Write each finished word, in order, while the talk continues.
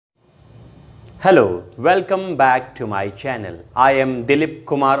Hello, welcome back to my channel. I am Dilip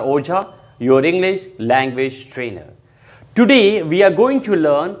Kumar Ojha, your English language trainer. Today we are going to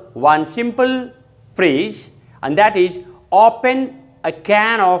learn one simple phrase, and that is open a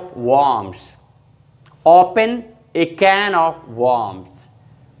can of worms. Open a can of worms.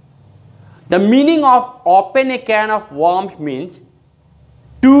 The meaning of open a can of worms means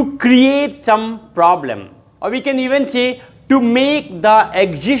to create some problem, or we can even say to make the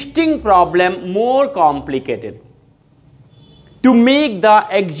existing problem more complicated. To make the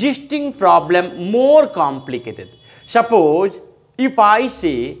existing problem more complicated. Suppose if I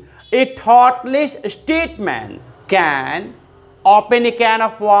say a thoughtless statement can open a can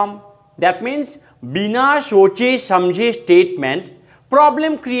of worm, that means बिना सोचे समझे statement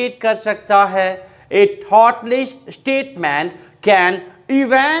problem create कर सकता है. A thoughtless statement can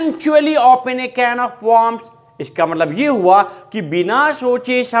eventually open a can of worms. इसका मतलब ये हुआ कि बिना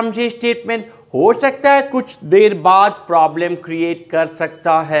सोचे समझे स्टेटमेंट हो सकता है कुछ देर बाद प्रॉब्लम क्रिएट कर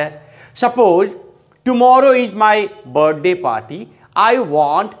सकता है. Suppose tomorrow is my birthday party. I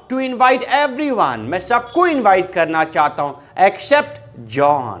want to invite everyone. मैं सबको इनवाइट करना चाहता हूं एक्सेप्ट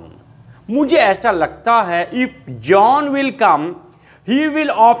जॉन. मुझे ऐसा लगता है if John will come he will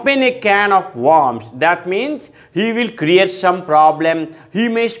open a can of worms. That means he will create some problem. He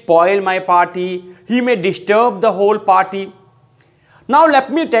may spoil my party. He may disturb the whole party. Now let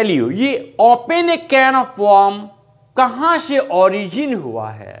me tell you, ये open a can of worm कहाँ से origin हुआ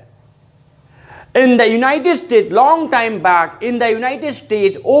है? In the United States, long time back, in the United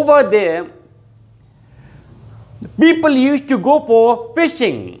States, over there, people used to go for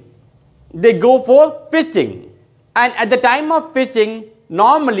fishing. They go for fishing. And at the time of fishing,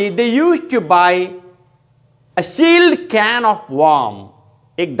 normally they used to buy a sealed can of worm.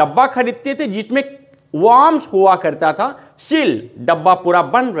 एक डब्बा खरीदते थे जिसमें worms हुआ करता था. Seal डब्बा पूरा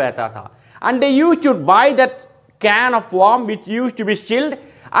बंद रहता था. And they used to buy that can of worm which used to be sealed.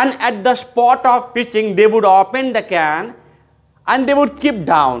 And at the spot of fishing, they would open the can and they would keep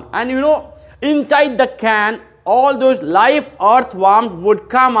down. And you know, inside the can, all those live earthworms would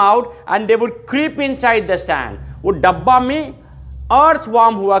come out and they would creep inside the sand. वो डब्बा में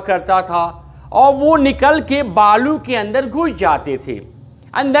earthworm हुआ करता था और वो निकल के बालू के अंदर घुस जाते थे.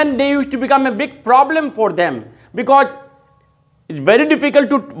 And then they used to become a big problem for them because it's very difficult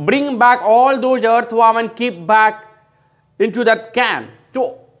to bring back all those earthworm and keep back into that can. तो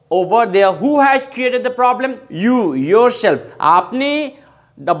over there who has created the problem? You yourself. आपने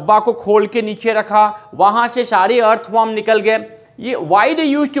डब्बा को खोल के नीचे रखा, वहां से सारे अर्थवर्म निकल गए. ये why they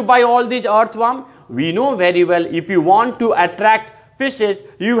used to bye all this earthworm? We know very well, if you want to attract fishes,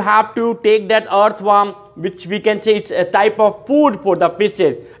 you have to take that earthworm, which we can say it's a type of food for the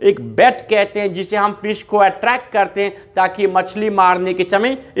fishes. एक bet कहते हैं जिसे हम fish को attract करते हैं ताकि मछली मारने के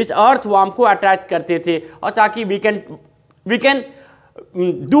समय इस earthworm को attract करते थे और ताकि we can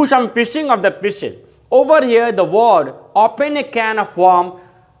do some fishing of the fishes. Over here, the word open a can of worm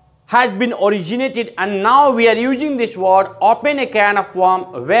has been originated, and now we are using this word open a can of worm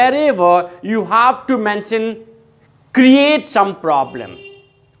wherever you have to mention create some problem,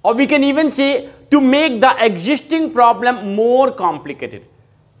 or we can even say to make the existing problem more complicated.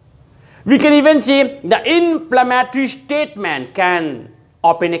 We can even say the inflammatory statement can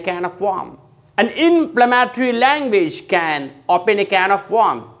open a can of worm. An inflammatory language can open a can of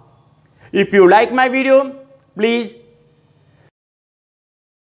worm. If you like my video, please